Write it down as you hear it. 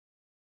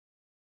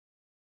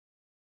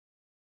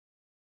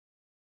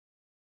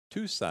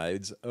Two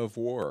Sides of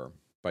War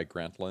by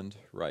Grantland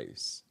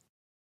Rice.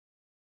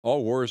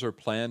 All wars are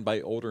planned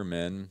by older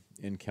men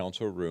in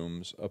council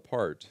rooms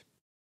apart,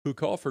 who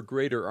call for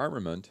greater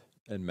armament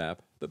and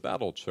map the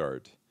battle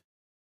chart.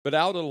 But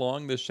out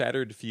along the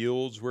shattered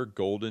fields where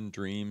golden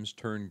dreams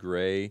turn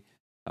gray,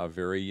 how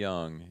very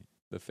young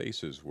the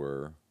faces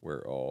were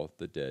where all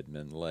the dead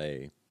men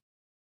lay.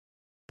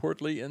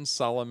 Portly and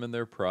solemn in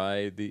their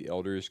pride, the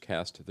elders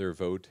cast their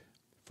vote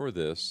for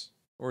this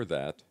or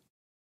that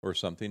or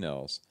something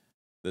else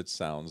that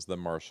sounds the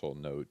martial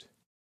note.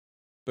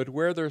 But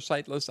where their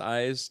sightless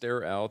eyes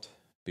stare out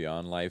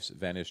beyond life's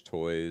vanished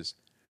toys,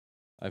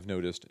 I've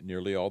noticed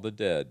nearly all the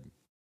dead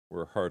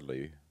were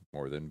hardly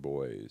more than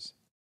boys.